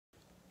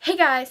Hey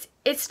guys,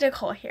 it's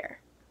Nicole here.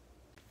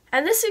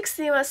 And this week's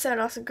theme of 7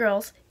 Awesome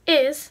Girls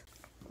is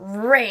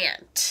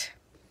Rant.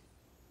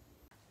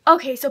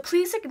 Okay, so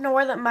please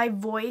ignore that my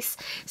voice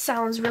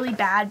sounds really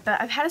bad, but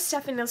I've had a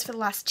stuffy nose for the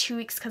last 2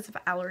 weeks because of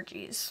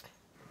allergies.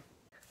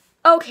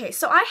 Okay,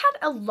 so I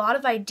had a lot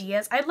of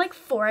ideas. I had like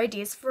 4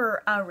 ideas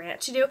for a rant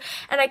to do,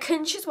 and I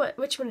couldn't choose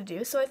which one to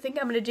do, so I think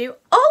I'm going to do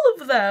all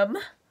of them.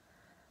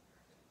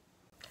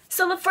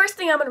 So the first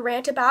thing I'm going to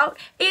rant about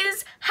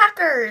is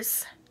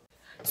hackers.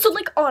 So,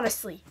 like,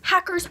 honestly,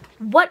 hackers,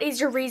 what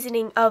is your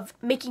reasoning of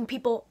making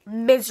people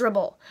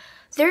miserable?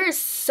 There is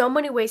so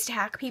many ways to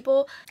hack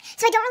people.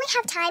 So I don't really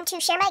have time to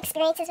share my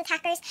experiences with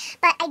hackers,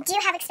 but I do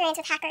have experience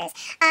with hackers.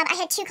 I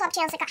had 2 Collab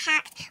channels that got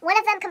hacked. One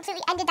of them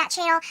completely ended that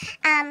channel,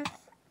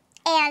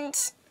 and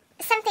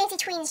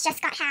sevenfancytweens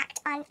just got hacked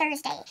on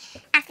Thursday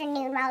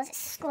afternoon while I was at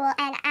school,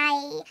 and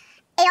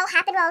it all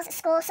happened while I was at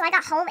school, so I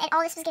got home and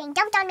all this was getting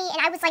dumped on me, and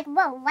I was like,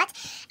 whoa, what?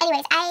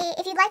 Anyways,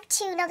 if you'd like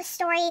to know the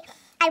story,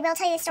 I will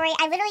tell you the story.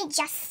 I literally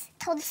just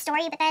told the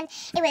story, but then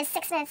it was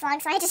 6 minutes long,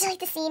 so I had to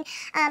delete the scene.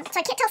 So I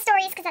can't tell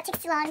stories because that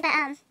takes too long, but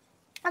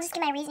I'll just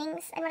give my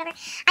reasonings and whatever.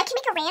 I can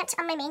make a rant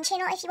on my main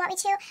channel if you want me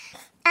to.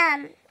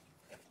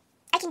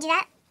 I can do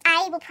that.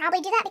 I will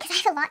probably do that because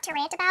I have a lot to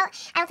rant about.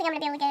 I don't think I'm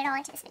going to be able to get it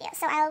all into this video,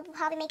 so I'll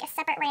probably make a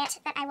separate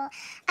rant that I will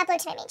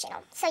upload to my main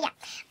channel. So yeah,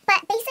 but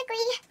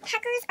basically,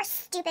 hackers are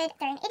stupid.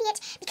 They're an idiot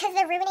because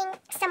they're ruining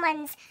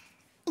someone's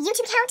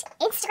YouTube account,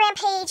 Instagram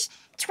page,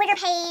 Twitter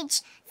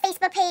page,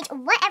 Facebook page,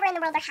 whatever in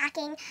the world they're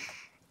hacking.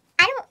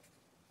 I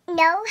don't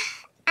know.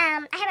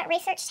 I haven't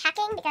researched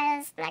hacking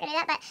because I'm not going to do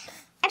that, but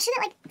I'm sure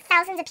that like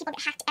thousands of people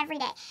get hacked every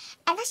day.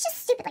 And that's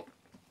just stupid. Like,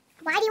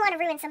 why do you want to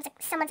ruin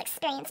someone's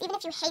experience, even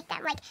if you hate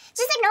them? Like,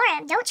 just ignore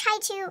them. Don't try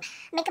to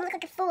make them look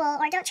like a fool,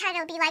 or don't try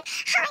to be like,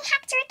 hi, I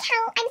hacked your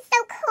account, I'm so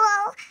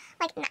cool.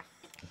 Like,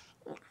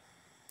 no.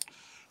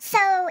 So,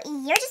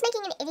 you're just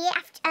making an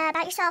idiot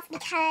about yourself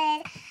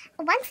because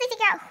once they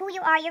figure out who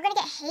you are, you're going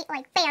to get hate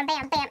like bam,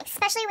 bam, bam,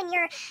 especially when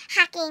you're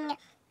hacking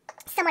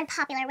someone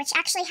popular, which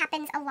actually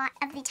happens a lot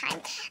of the time,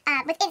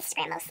 with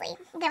Instagram mostly.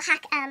 They'll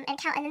hack an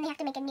account and then they have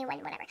to make a new one,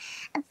 whatever.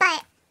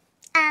 But,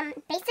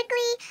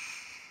 basically,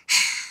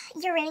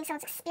 you're ruining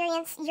someone's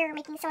experience, you're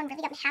making someone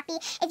really unhappy.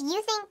 If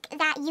you think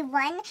that you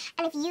won,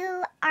 and if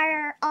you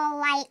are all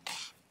like,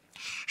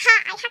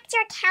 ha, I hacked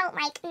your account,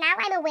 like, now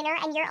I'm a winner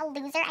and you're a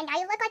loser, and now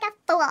you look like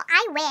a fool,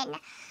 I win,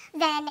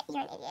 then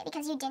you're an idiot,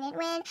 because you didn't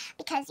win,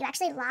 because you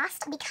actually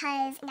lost,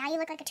 because now you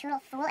look like a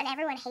total fool and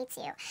everyone hates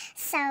you.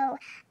 So,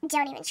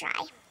 don't even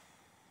try.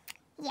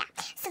 Yeah,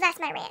 so that's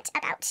my rant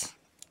about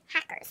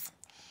hackers.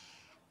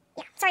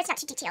 Yeah, sorry it's not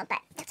too detailed, but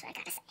that's what I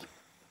gotta say.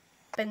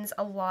 Happens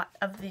a lot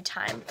of the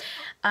time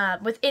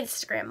with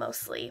Instagram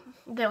mostly.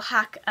 They'll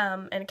hack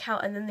an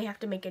account and then they have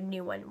to make a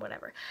new one,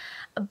 whatever.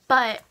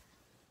 But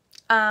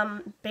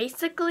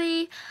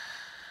basically,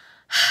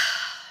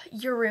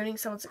 you're ruining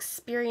someone's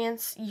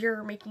experience.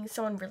 You're making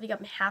someone really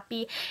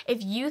unhappy.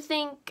 If you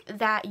think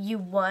that you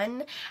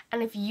won,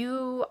 and if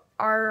you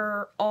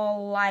are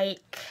all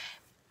like,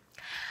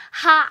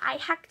 ha, I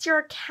hacked your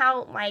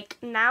account, like,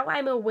 now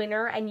I'm a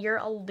winner and you're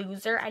a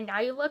loser and now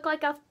you look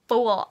like a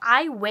fool,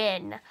 I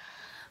win,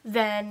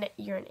 then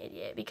you're an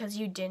idiot because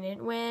you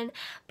didn't win,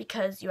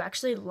 because you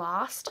actually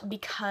lost,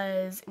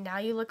 because now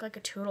you look like a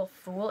total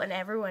fool and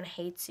everyone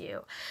hates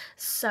you.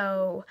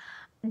 So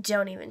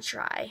don't even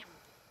try.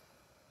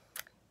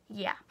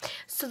 Yeah,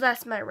 so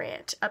that's my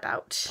rant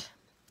about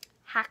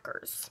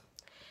hackers.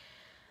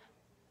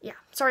 Yeah,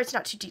 sorry it's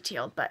not too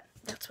detailed, but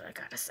that's what I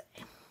gotta say.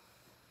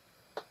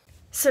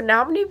 So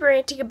now I'm going to be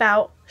ranting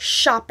about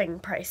shopping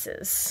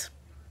prices.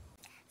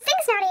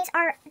 Things nowadays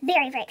are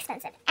very, very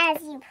expensive,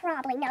 as you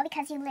probably know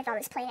because you live on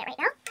this planet right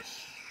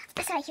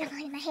now. Sorry, you're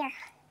blowing my hair.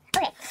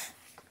 Okay,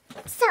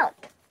 so,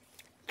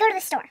 go to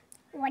the store.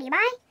 What do you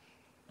buy?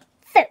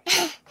 Food.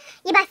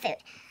 You buy food.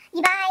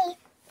 You buy,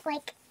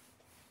 like,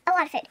 a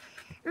lot of food.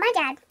 My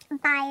dad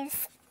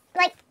buys,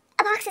 like,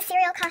 a box of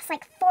cereal costs,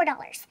 like,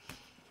 $4.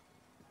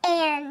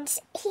 And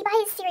he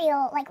buys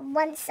cereal, like,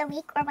 once a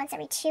week or once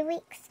every 2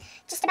 weeks.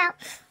 Just about.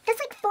 That's,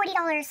 like,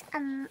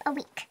 $40 a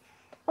week.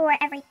 Or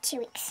every 2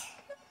 weeks.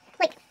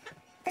 Like,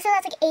 so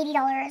that's like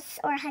 $80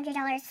 or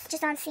 $100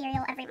 just on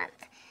cereal every month.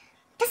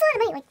 That's a lot of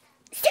money. Like,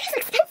 cereal's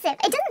expensive.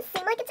 It doesn't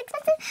seem like it's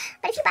expensive,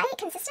 but if you buy it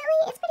consistently,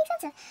 it's pretty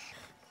expensive.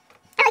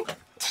 And, like,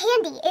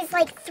 candy is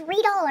like $3.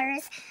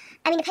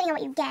 I mean, depending on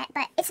what you get,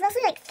 but it's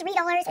mostly like $3,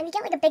 and you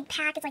get like a big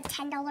pack, it's like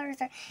 $10 or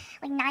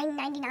like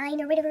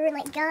 $9.99 or whatever. And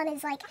like gum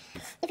is like,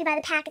 if you buy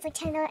the pack, it's like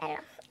 $10. I don't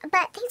know.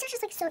 But things are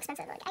just like so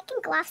expensive. Like, I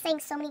can go off saying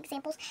so many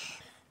examples.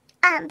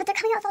 But they're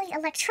coming out with all these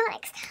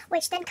electronics,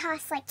 which then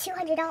cost like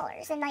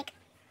 $200, and like,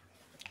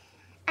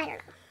 I don't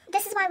know.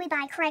 This is why we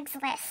buy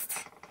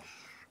Craigslist,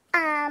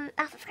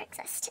 off of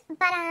Craigslist.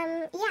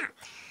 But, yeah,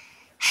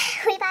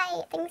 we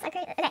buy things like,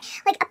 okay,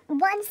 like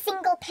one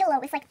single pillow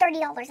is like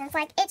 $30, and it's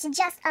like, it's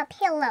just a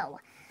pillow.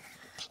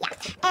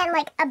 Yeah, and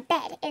like a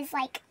bed is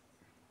like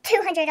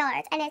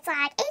 $200, and it's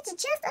like, it's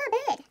just a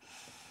bed.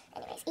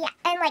 Anyways, yeah,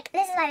 and like,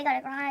 this is why we go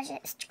to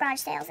garage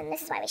sales, and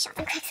this is why we shop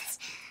on Craigslist.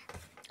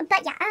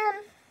 But yeah,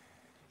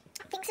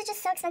 things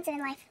just so expensive in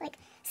life. Like,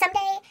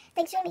 someday,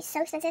 things are going to be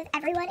so expensive,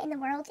 everyone in the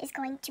world is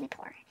going to be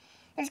poor.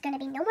 There's going to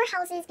be no more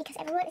houses because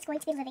everyone is going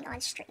to be living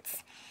on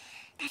streets.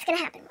 That's going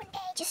to happen one day.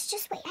 Just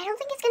wait. I don't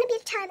think it's going to be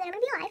the time that I'm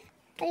going to be alive,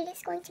 but it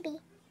is going to be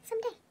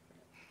someday.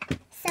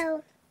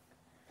 So,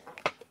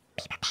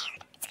 be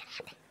prepared. It's going to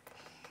happen.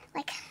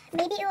 Like,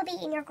 maybe it will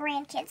be in your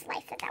grandkids'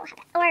 life that will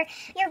happen. Or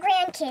your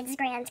grandkids'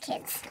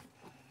 grandkids.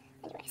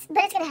 Anyways,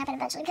 but it's going to happen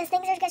eventually because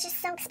things are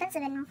just so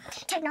expensive and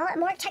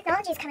more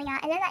technology is coming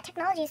out. And then that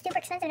technology is super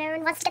expensive and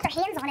everyone wants to get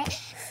their hands on it.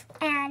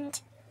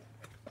 And,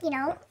 you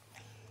know,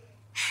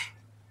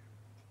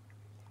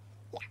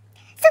 yeah.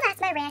 So that's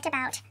my rant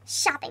about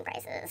shopping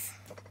prices.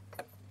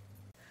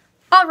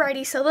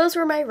 Alrighty, so those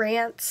were my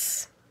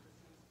rants.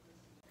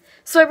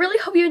 So I really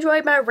hope you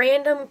enjoyed my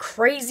random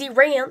crazy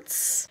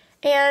rants.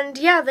 And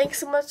yeah, thanks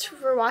so much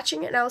for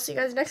watching, and I'll see you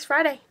guys next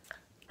Friday.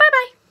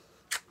 Bye-bye!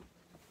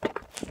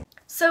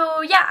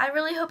 So yeah, I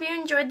really hope you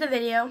enjoyed the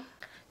video.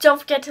 Don't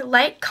forget to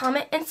like,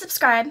 comment, and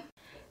subscribe.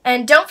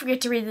 And don't forget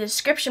to read the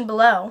description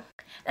below.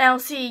 And I'll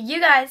see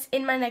you guys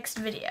in my next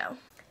video.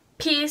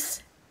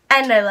 Peace,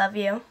 and I love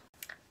you.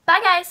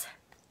 Bye guys!